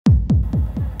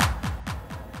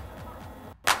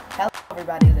Hello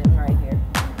everybody, Living right here.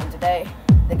 And today,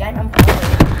 the game I'm playing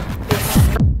is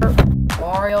Super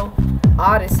Mario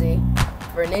Odyssey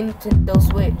for Nintendo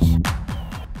Switch.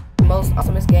 The most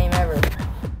awesomest game ever.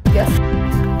 Guess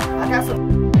I got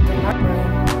some in my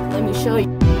room. Let me show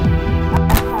you.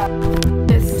 I have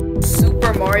this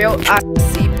Super Mario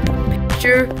Odyssey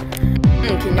picture.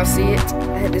 Can y'all see it?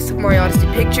 I had this Super Mario Odyssey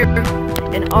picture,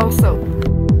 and also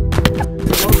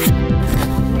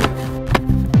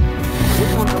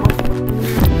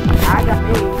I got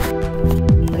me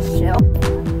a shelf. A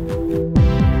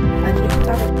new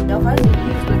type of shelf. I didn't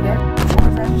use the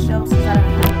best shelf since I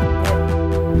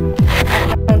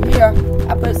didn't here,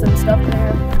 I put some stuff in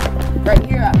there. Right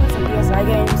here, I put some DSi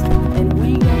games and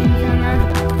Wii games in there.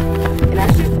 And I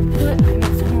should put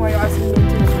Super Mario Odyssey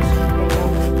into the Switch.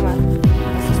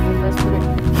 Let's put it.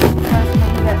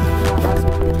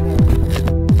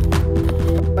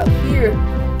 But here,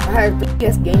 I have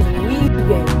DS games and Wii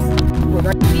games. But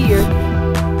right here,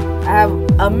 I have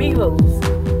Amigos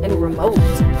and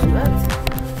remotes.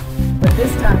 But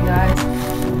this time, guys,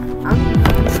 I'm going to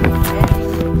add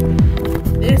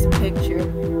this picture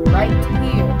right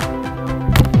here.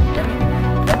 Let me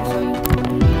show you.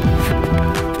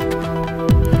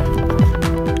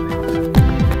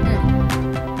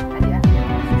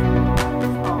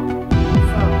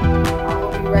 So,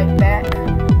 I'll be right back,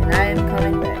 and I am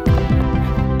coming back.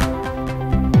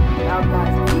 Now,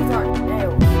 guys, these aren't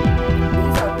nails.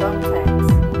 These are thumbtacks.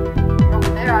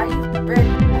 Over there, I use red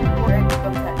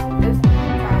thumbtacks. This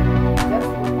time, that's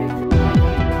one picture.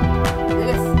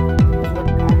 This is what I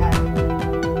got.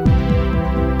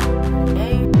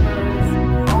 Gamers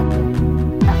only.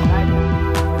 That's what I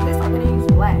got. This I'm gonna use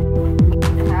black. I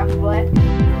have black.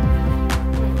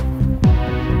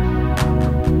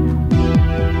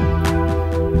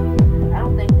 I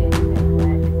don't think they do have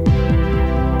black.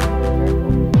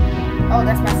 Oh,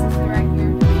 that's my sister right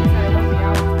here. She's gonna help me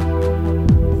out.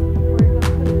 Where are you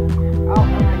gonna put it? Oh,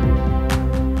 I'm right here.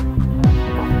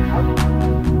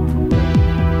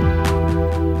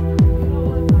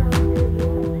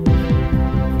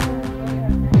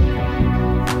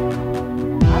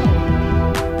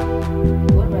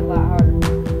 It would have been a lot harder.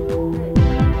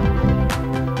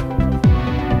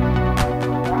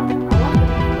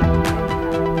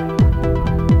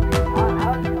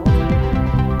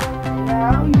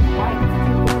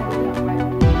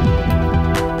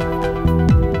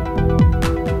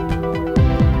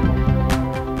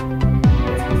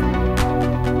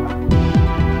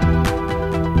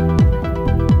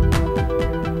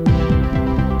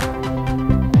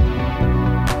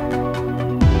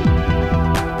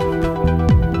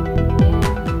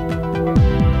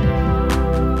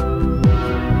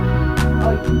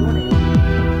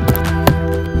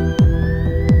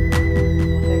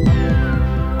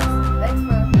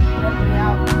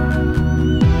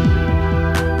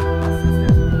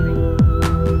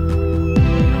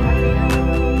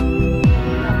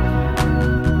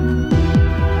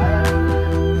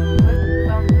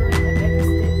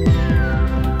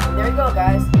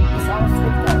 Guys, it's all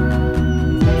switched up.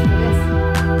 Thanks for this.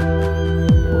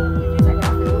 If you check it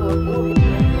out, it'll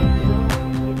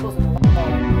get close to the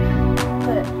wall.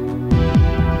 But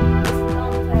this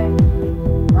thumbtack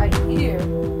right here is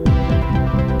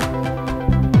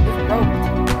broke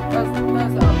because the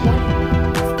point just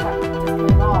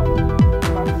came off.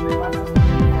 Thanks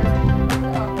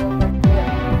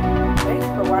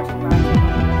for watching my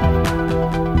video.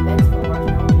 Thanks for watching. I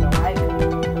hope you like,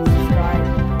 subscribe.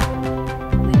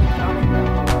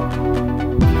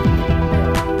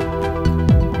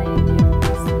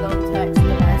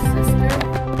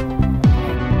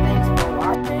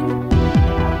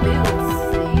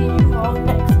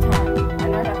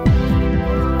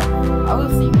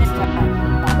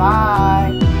 Bye.